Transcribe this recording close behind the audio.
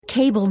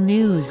Cable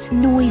news,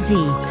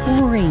 noisy,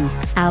 boring,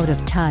 out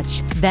of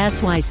touch.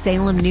 That's why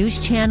Salem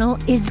News Channel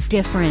is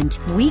different.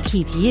 We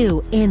keep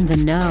you in the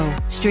know.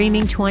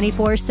 Streaming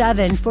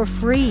 24/7 for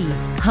free.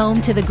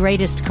 Home to the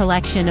greatest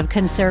collection of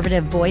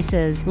conservative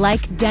voices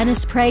like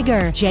Dennis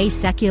Prager, Jay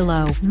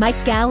Sekulow,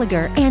 Mike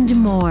Gallagher, and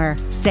more.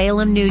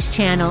 Salem News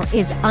Channel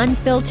is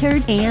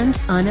unfiltered and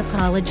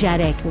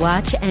unapologetic.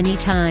 Watch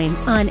anytime,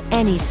 on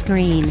any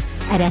screen,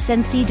 at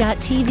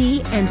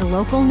snc.tv and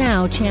Local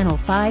Now Channel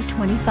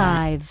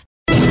 525.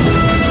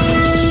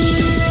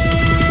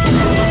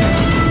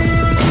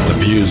 The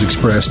views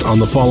expressed on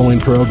the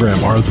following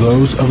program are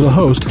those of the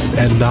host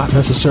and not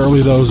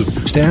necessarily those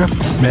of staff,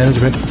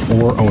 management,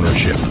 or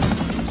ownership.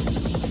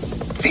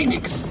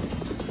 Phoenix.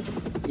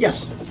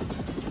 Yes,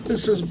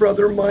 this is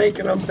Brother Mike,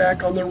 and I'm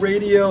back on the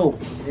radio.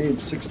 Hey,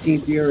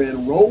 16th year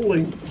and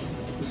rolling.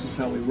 This is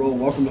how we roll.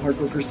 Welcome to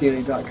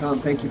HardcoreChristianity.com.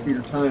 Thank you for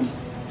your time.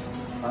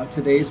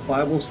 Today's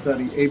Bible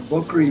study, a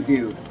book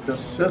review, The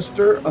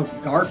Sister of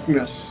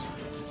Darkness.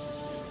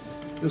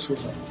 This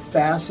was a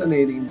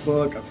fascinating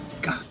book.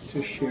 I've got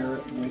to share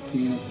it with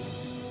you.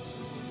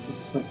 This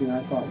is something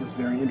I thought was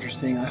very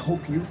interesting. I hope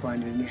you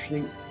find it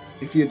interesting.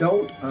 If you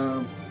don't,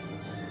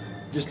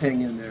 just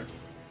hang in there.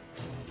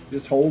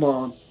 Just hold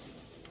on.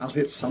 I'll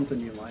hit something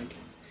you like.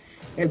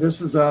 Hey,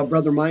 this is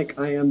Brother Mike.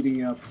 I am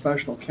the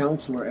professional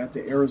counselor at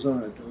the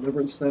Arizona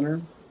Deliverance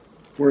Center.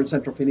 We're in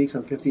Central Phoenix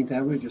on 15th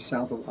Avenue, just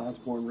south of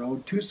Osborne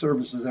Road. 2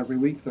 services every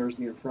week,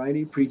 Thursday and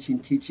Friday, preaching,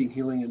 teaching,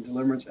 healing, and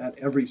deliverance at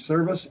every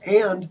service.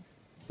 And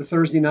the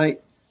Thursday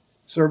night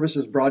service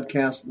is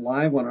broadcast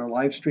live on our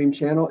live stream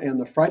channel, and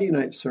the Friday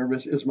night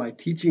service is my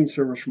teaching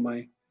service for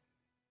my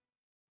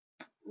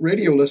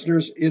radio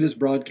listeners. It is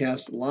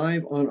broadcast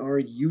live on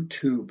our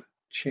YouTube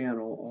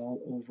channel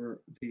all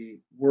over the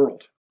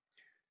world.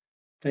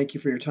 Thank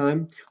you for your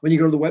time. When you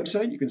go to the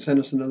website, you can send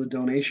us another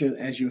donation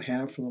as you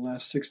have for the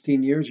last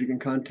 16 years. You can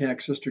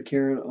contact Sister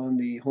Karen on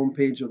the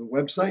homepage of the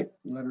website.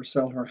 Let her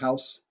sell her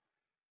house.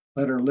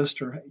 Let her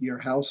list your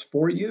house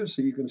for you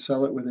so you can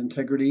sell it with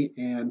integrity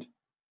and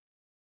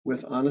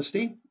with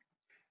honesty.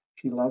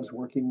 She loves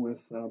working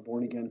with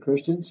born-again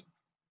Christians.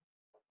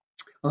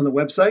 On the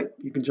website,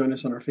 you can join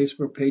us on our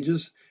Facebook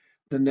pages.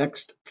 The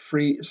next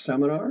free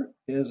seminar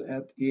is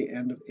at the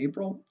end of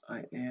April,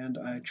 and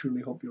I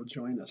truly hope you'll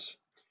join us.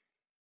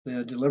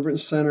 The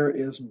Deliverance Center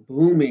is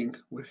booming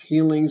with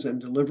healings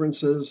and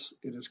deliverances.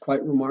 It is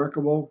quite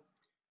remarkable.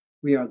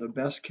 We are the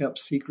best kept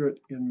secret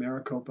in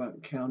Maricopa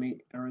County,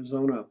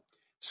 Arizona.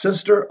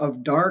 Sister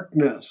of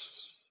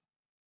Darkness.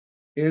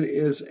 It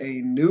is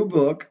a new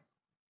book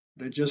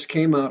that just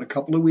came out a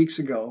couple of weeks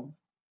ago.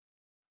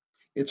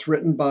 It's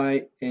written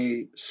by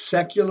a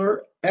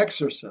secular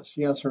exorcist.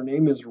 Yes, her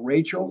name is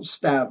Rachel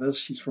Stavis.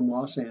 She's from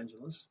Los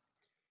Angeles.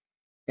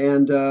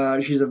 And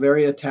she's a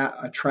very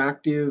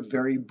attractive,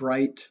 very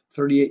bright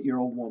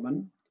 38-year-old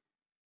woman.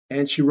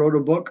 And she wrote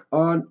a book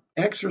on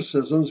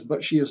exorcisms,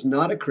 but she is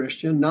not a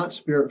Christian, not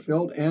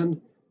spirit-filled,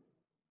 and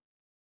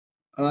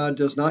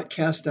does not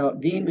cast out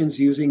demons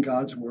using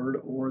God's word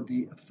or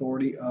the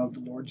authority of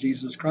the Lord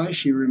Jesus Christ.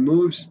 She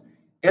removes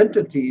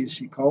entities,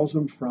 she calls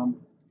them,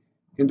 from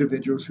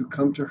individuals who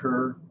come to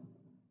her,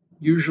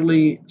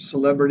 usually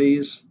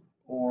celebrities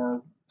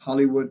or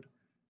Hollywood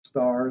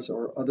stars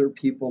or other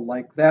people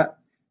like that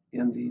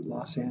in the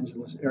Los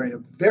Angeles area.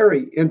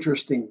 Very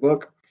interesting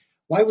book.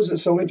 Why was it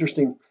so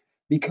interesting?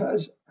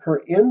 Because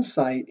her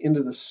insight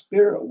into the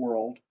spirit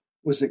world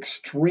was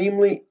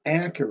extremely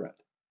accurate.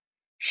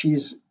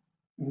 She's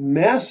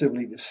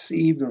massively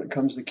deceived when it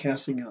comes to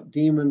casting out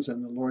demons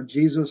and the Lord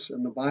Jesus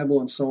and the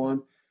Bible and so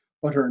on.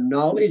 But her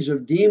knowledge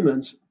of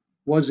demons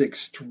was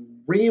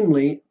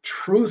extremely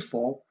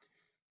truthful.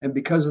 And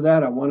because of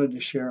that, I wanted to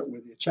share it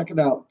with you. Check it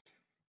out.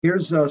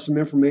 Here's some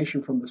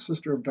information from The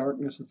Sister of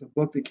Darkness. It's a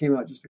book that came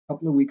out just a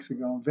couple of weeks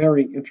ago.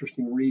 Very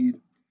interesting read.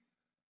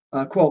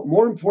 Quote,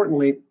 more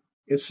importantly,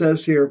 it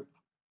says here,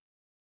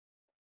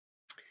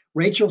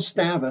 Rachel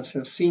Stavis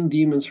has seen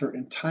demons her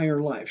entire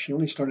life. She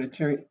only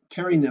started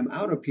tearing them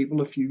out of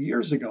people a few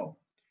years ago.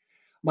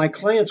 My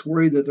clients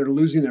worry that they're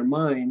losing their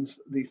minds,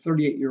 the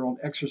 38-year-old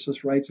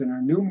exorcist writes in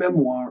her new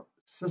memoir,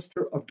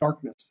 Sister of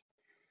Darkness.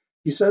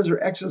 She says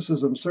her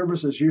exorcism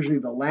service is usually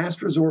the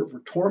last resort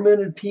for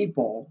tormented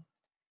people,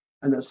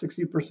 and that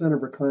 60%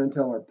 of her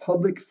clientele are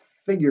public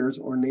figures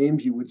or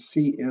names you would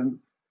see in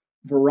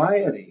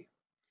Variety.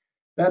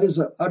 That is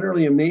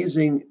utterly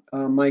amazing.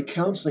 My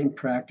counseling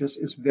practice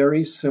is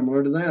very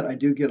similar to that. I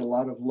do get a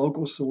lot of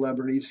local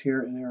celebrities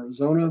here in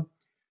Arizona,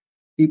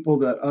 people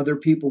that other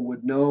people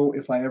would know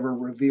if I ever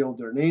revealed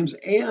their names,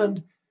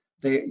 and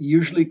they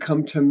usually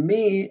come to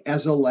me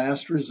as a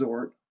last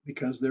resort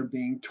because they're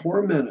being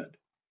tormented.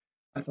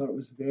 I thought it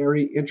was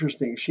very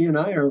interesting. She and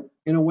I are,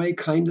 in a way,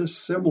 kind of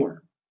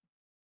similar.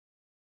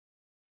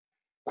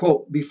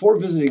 Quote, before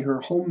visiting her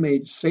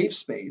homemade safe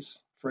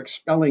space for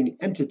expelling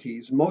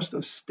entities, most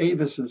of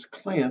Stavis's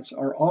clients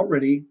are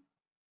already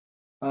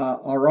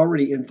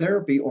in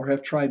therapy or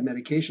have tried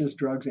medications,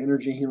 drugs,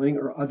 energy healing,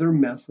 or other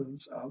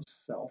methods of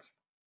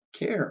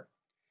self-care.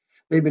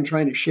 They've been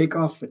trying to shake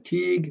off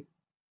fatigue,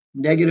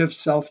 negative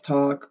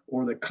self-talk,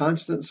 or the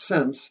constant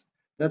sense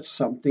that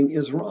something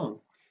is wrong.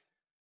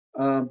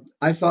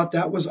 I thought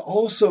that was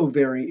also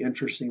very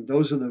interesting.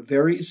 Those are the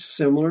very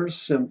similar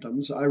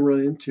symptoms I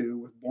run into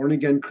with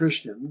born-again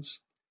Christians,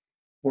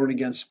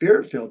 born-again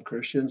Spirit-filled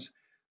Christians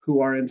who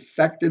are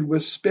infected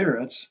with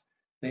spirits.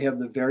 They have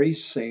the very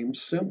same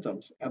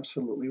symptoms.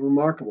 Absolutely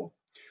remarkable.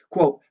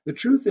 Quote, the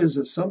truth is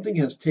that something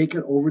has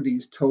taken over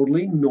these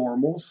totally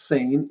normal,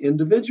 sane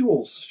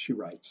individuals, she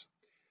writes.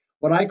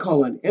 What I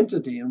call an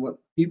entity and what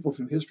people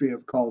through history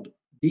have called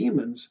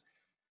demons,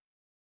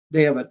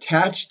 they have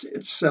attached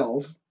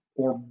itself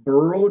or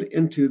burrowed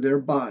into their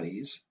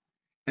bodies,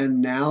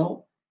 and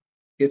now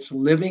it's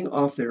living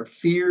off their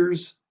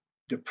fears,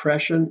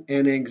 depression,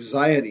 and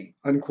anxiety,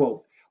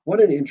 unquote.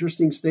 What an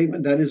interesting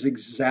statement. That is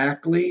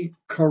exactly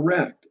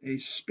correct. A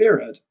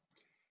spirit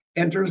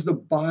enters the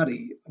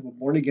body of a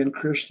born-again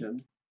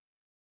Christian,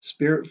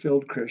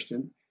 Spirit-filled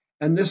Christian,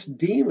 and this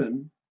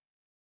demon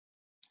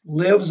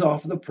lives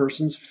off the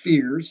person's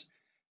fears,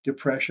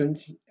 depression,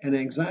 and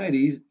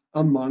anxieties,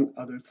 among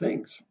other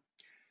things.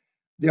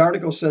 The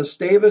article says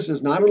Stavis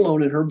is not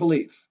alone in her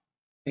belief.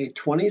 A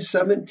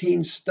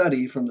 2017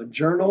 study from the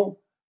Journal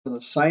for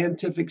the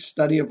Scientific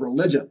Study of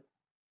Religion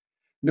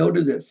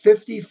noted that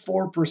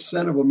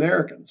 54% of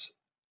Americans,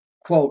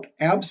 quote,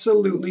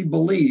 absolutely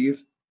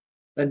believe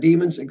that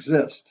demons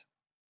exist.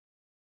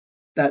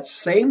 That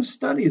same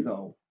study,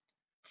 though,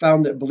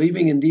 found that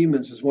believing in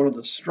demons is one of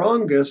the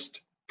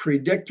strongest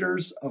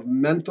predictors of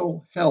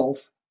mental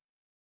health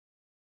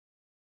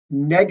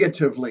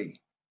negatively.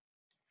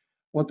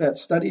 What that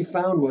study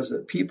found was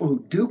that people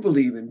who do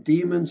believe in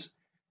demons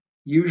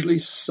usually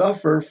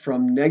suffer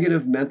from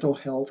negative mental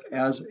health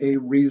as a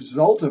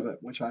result of it,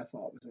 which I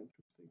thought was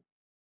interesting.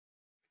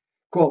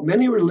 Quote,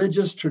 many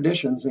religious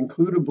traditions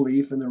include a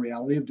belief in the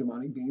reality of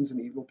demonic beings and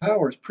evil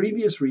powers.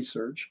 Previous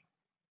research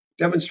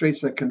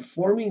demonstrates that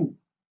comforting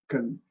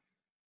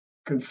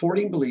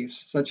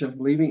beliefs, such as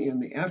believing in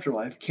the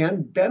afterlife,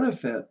 can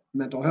benefit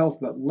mental health,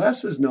 but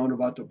less is known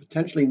about the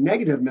potentially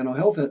negative mental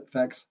health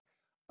effects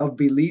of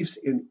beliefs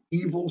in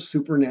evil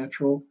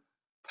supernatural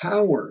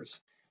powers.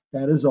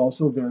 That is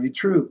also very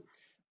true.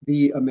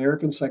 The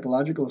American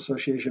Psychological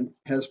Association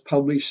has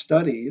published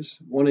studies,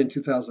 one in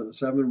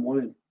 2007, one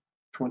in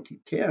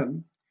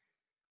 2010,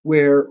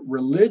 where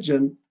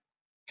religion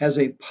has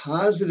a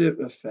positive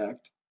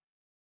effect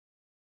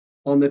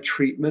on the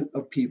treatment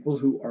of people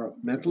who are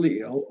mentally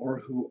ill or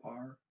who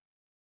are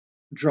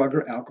drug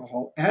or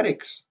alcohol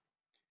addicts.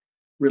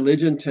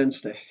 Religion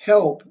tends to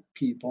help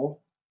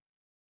people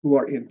who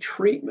are in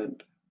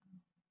treatment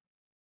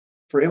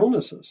for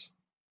illnesses.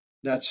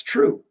 That's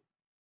true.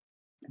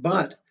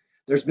 But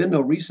there's been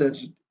no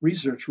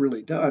research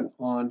really done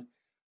on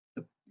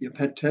the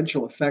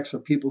potential effects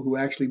of people who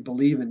actually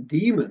believe in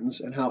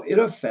demons and how it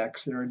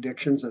affects their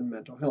addictions and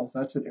mental health.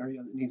 That's an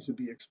area that needs to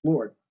be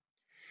explored.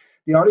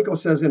 The article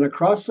says, in a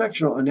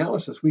cross-sectional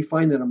analysis, we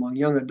find that among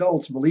young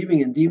adults,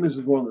 believing in demons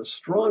is one of the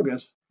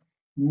strongest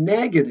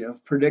negative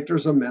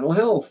predictors of mental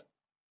health.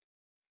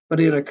 But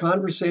in a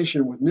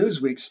conversation with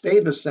Newsweek,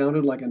 Stavis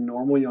sounded like a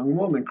normal young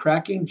woman,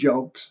 cracking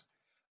jokes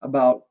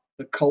about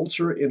the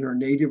culture in her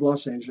native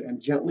Los Angeles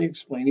and gently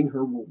explaining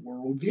her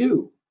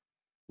worldview,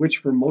 which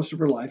for most of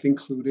her life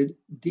included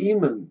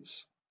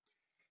demons.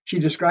 She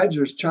describes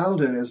her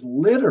childhood as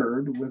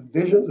littered with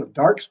visions of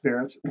dark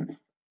spirits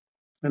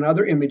and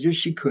other images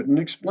she couldn't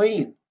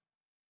explain.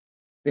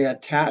 They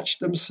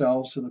attached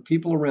themselves to the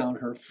people around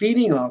her,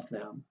 feeding off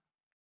them.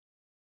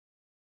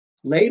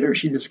 Later,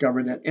 she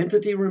discovered that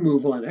entity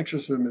removal and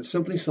exorcism is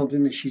simply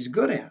something that she's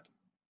good at.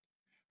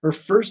 Her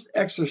first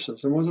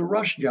exorcism was a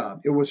rush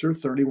job. It was her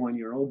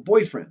 31-year-old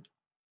boyfriend.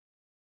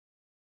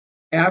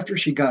 After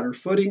she got her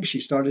footing, she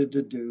started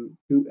to do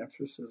 2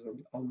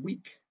 exorcisms a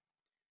week.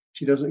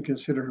 She doesn't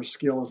consider her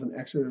skill as an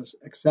exorcist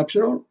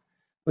exceptional,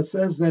 but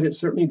says that it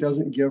certainly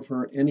doesn't give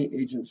her any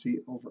agency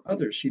over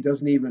others. She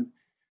doesn't even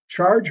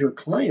charge her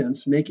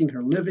clients, making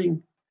her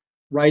living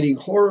writing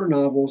horror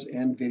novels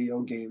and video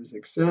games.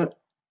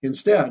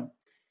 Instead,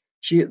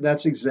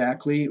 that's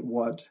exactly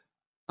what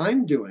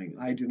I'm doing.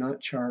 I do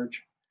not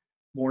charge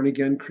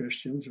born-again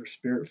Christians or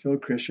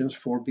Spirit-filled Christians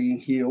for being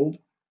healed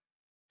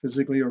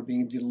physically or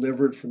being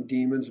delivered from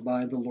demons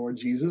by the Lord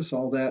Jesus.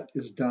 All that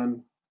is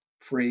done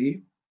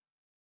free.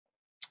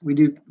 We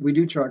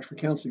do charge for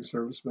counseling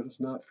service, but it's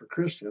not for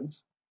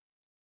Christians.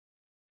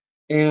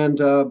 And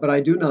but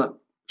I do not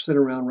sit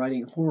around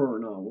writing horror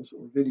novels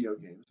or video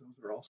games.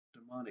 Those are also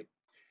demonic.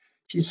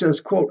 She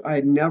says, quote, I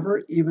had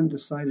never even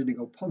decided to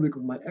go public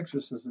with my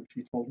exorcism,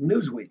 she told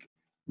Newsweek.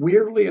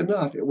 Weirdly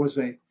enough, it was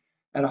at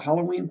a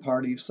Halloween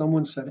party,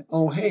 someone said,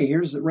 oh, hey,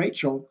 here's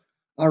Rachel,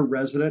 our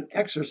resident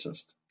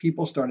exorcist.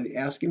 People started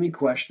asking me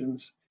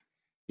questions.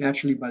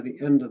 Naturally, by the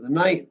end of the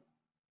night,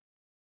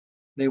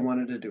 they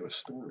wanted to do a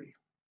story.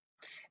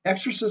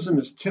 Exorcism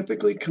is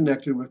typically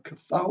connected with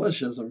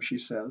Catholicism, she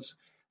says,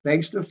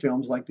 thanks to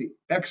films like The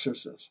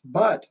Exorcist.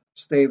 But,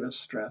 Stavis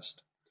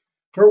stressed,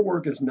 her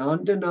work is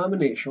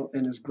non-denominational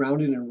and is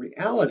grounded in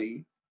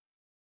reality.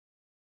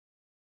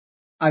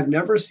 I've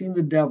never seen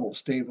the devil,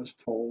 Stavis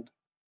told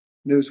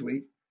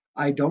Newsweek,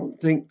 I don't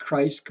think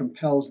Christ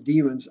compels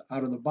demons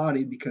out of the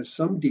body because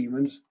some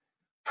demons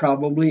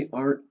probably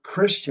aren't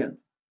Christian,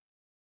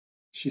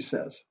 she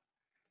says.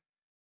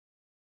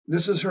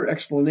 This is her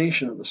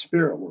explanation of the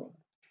spirit world.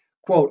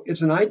 Quote,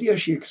 it's an idea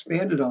she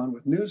expanded on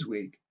with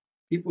Newsweek.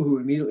 People who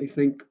immediately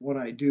think what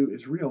I do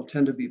is real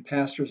tend to be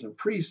pastors and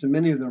priests, and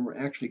many of them are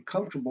actually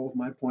comfortable with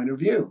my point of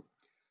view.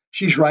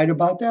 She's right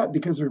about that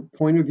because her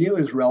point of view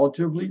is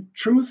relatively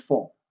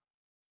truthful.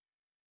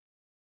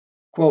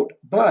 Quote,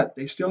 but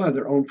they still have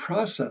their own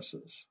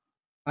processes,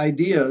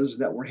 ideas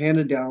that were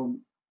handed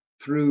down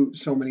through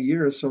so many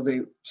years, so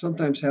they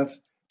sometimes have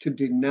to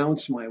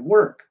denounce my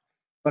work.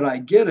 But I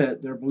get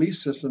it, their belief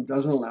system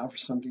doesn't allow for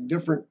something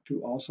different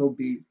to also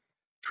be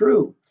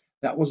true.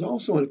 That was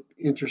also an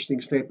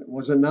interesting statement,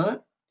 was it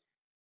not?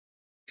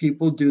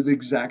 People do the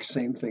exact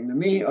same thing to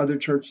me. Other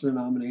church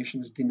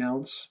denominations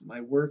denounce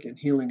my work in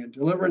healing and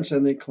deliverance,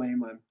 and they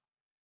claim I'm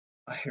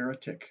a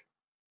heretic.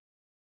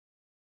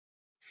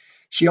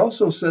 She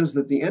also says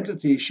that the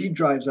entities she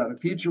drives out of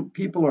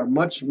people are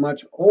much,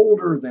 much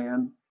older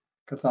than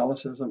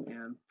Catholicism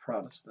and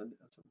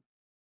Protestantism.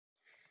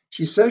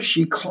 She says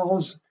she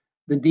calls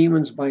the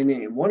demons by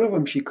name. One of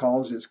them she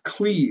calls is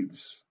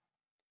Cleves.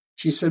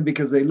 She said,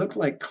 because they look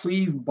like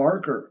Cleve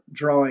Barker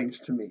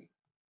drawings to me,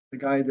 the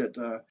guy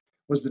that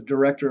was the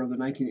director of the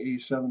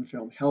 1987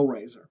 film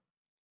Hellraiser.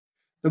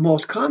 The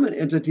most common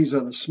entities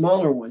are the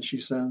smaller ones, she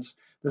says,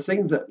 the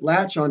things that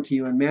latch onto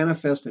you and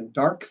manifest in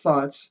dark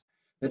thoughts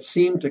that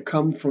seem to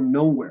come from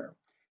nowhere.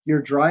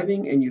 You're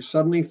driving and you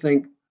suddenly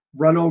think,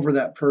 run over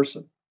that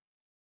person.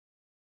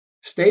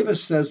 Stavis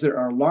says there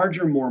are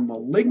larger, more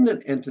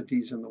malignant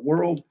entities in the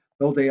world,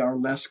 though they are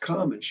less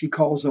common. She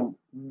calls them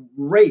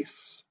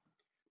wraiths,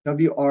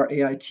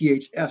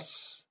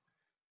 W-R-A-I-T-H-S.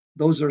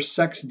 Those are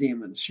sex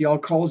demons. She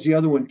calls the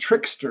other one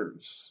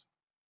tricksters.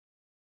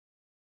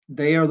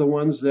 They are the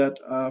ones that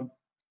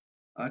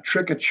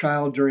trick a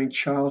child during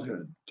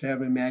childhood to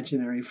have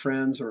imaginary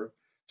friends or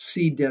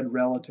see dead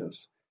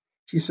relatives.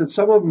 She said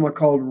some of them are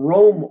called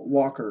roam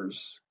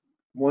walkers,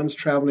 ones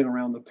traveling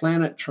around the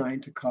planet trying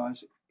to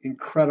cause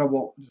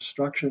incredible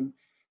destruction.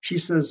 She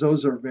says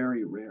those are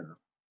very rare.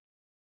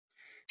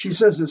 She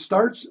says it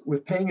starts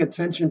with paying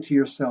attention to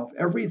yourself.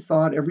 Every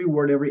thought, every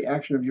word, every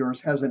action of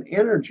yours has an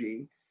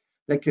energy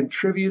that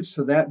contributes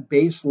to that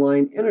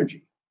baseline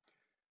energy.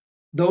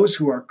 Those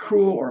who are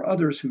cruel or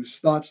others whose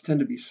thoughts tend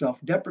to be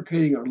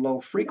self-deprecating or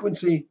low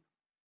frequency,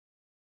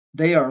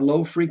 they are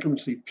low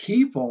frequency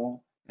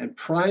people and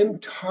prime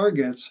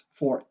targets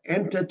for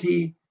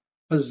entity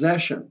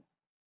possession.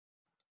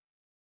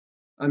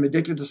 I'm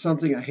addicted to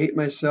something, I hate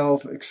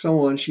myself, and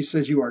so on. She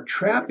says you are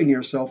trapping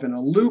yourself in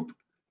a loop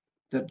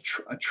that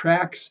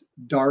attracts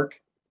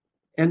dark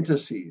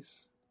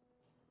entities.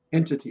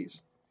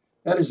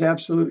 That is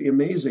absolutely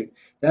amazing.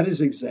 That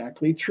is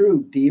exactly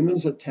true.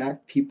 Demons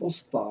attack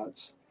people's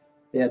thoughts.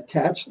 They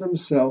attach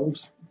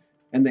themselves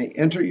and they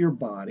enter your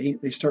body.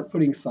 They start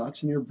putting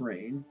thoughts in your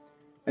brain.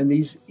 And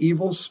these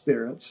evil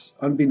spirits,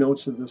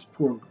 unbeknownst to this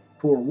poor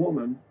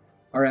woman,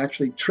 are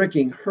actually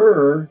tricking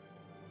her.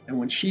 And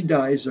when she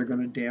dies, they're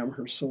going to damn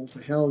her soul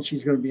to hell. And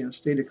she's going to be in a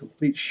state of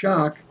complete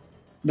shock,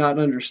 not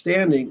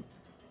understanding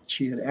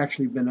she had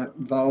actually been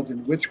involved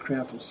in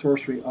witchcraft and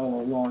sorcery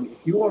all along.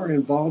 If you are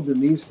involved in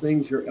these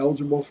things, you're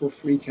eligible for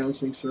free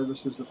counseling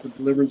services at the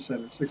Deliverance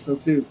Center,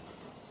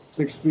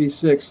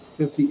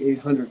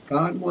 602-636-5800.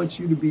 God wants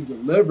you to be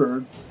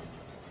delivered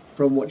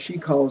from what she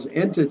calls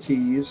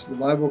entities. The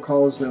Bible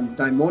calls them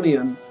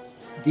daimonian,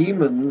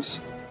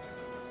 demons,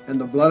 and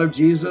the blood of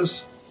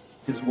Jesus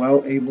is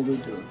well able to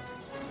do it.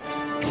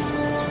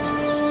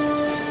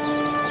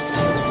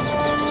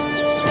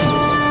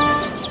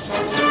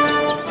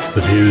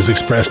 The views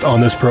expressed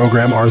on this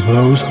program are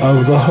those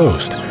of the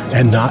host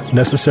and not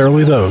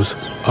necessarily those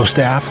of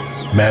staff,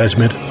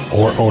 management,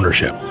 or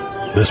ownership.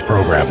 This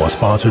program was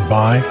sponsored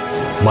by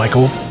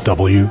Michael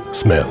W.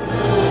 Smith.